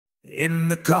In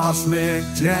the cosmic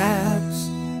depths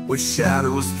where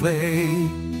shadows play,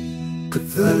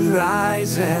 Cthulhu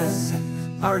rises,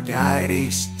 our guide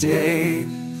each day.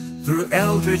 Through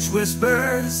eldritch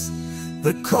whispers,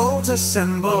 the cult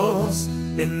assembles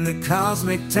in the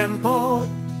cosmic temple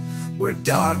where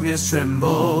darkness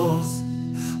trembles.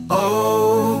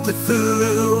 Oh,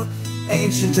 Cthulhu,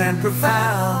 ancient and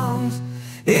profound,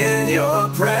 in your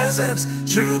presence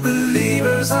true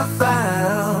believers are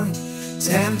found.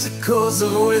 Tentacles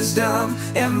of wisdom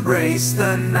embrace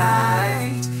the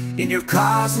night. In your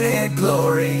cosmic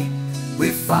glory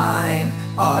we find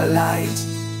our light.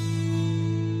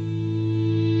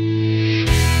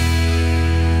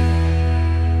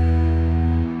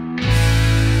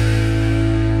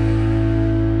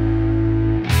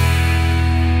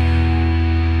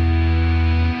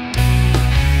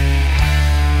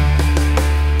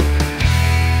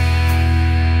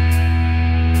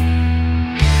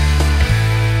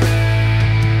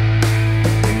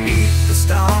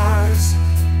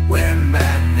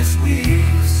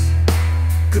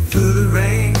 Cthulhu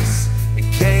reigns, in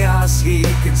chaos he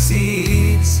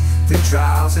concedes. Through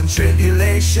trials and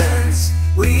tribulations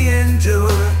we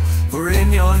endure, for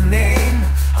in your name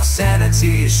our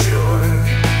sanity is sure.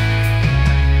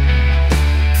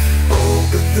 Oh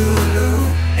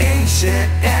Cthulhu,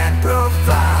 ancient and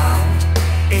profound,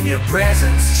 in your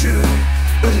presence true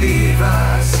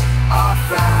believers are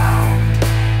found.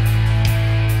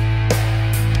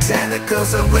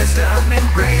 Tentacles of wisdom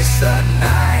embrace the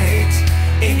night.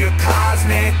 In your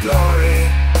cosmic glory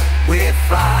we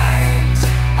find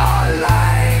our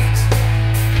light.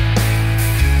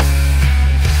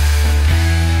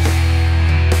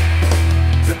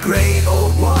 The great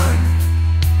old one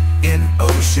in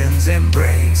ocean's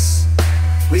embrace,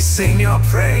 we sing your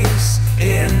praise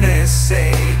in this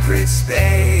sacred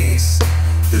space.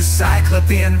 Through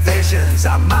cyclopean visions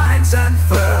our minds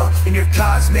unfurl. In your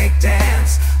cosmic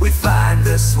dance we find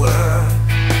the swirl.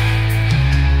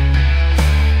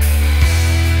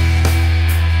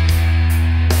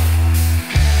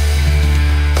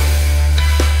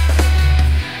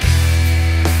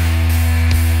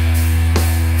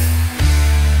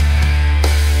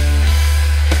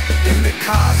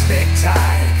 Cosmic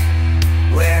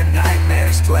tide, where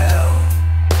nightmares dwell,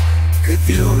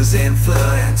 Cthulhu's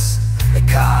influence, the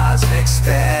cosmic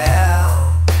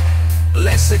spell.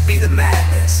 Blessed be the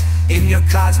madness in your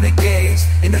cosmic gaze.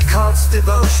 In the cult's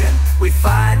devotion we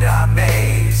find our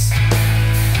maze.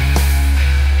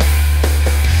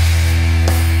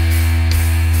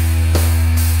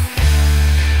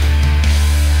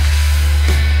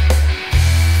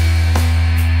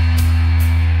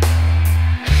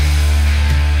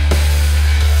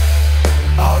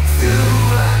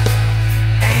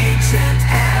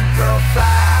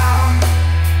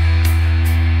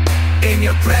 In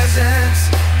your presence,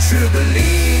 true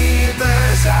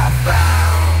believers are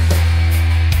found.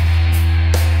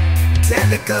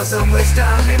 Tentacles of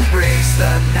wisdom embrace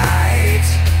the night.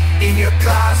 In your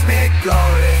cosmic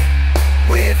glory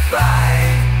we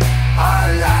find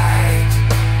our light.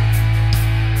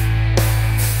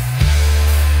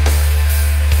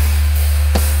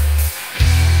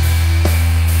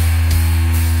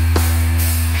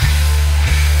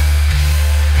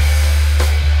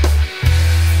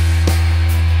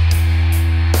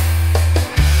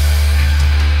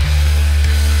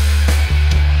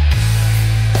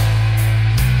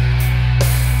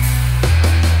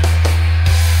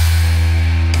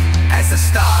 The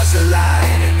stars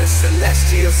align in the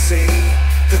celestial sea.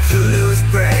 Cthulhu's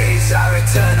praise, our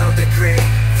eternal decree.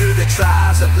 Through the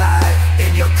trials of life,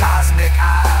 in your cosmic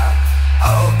isle,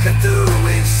 oh Cthulhu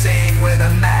we sing with a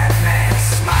madman's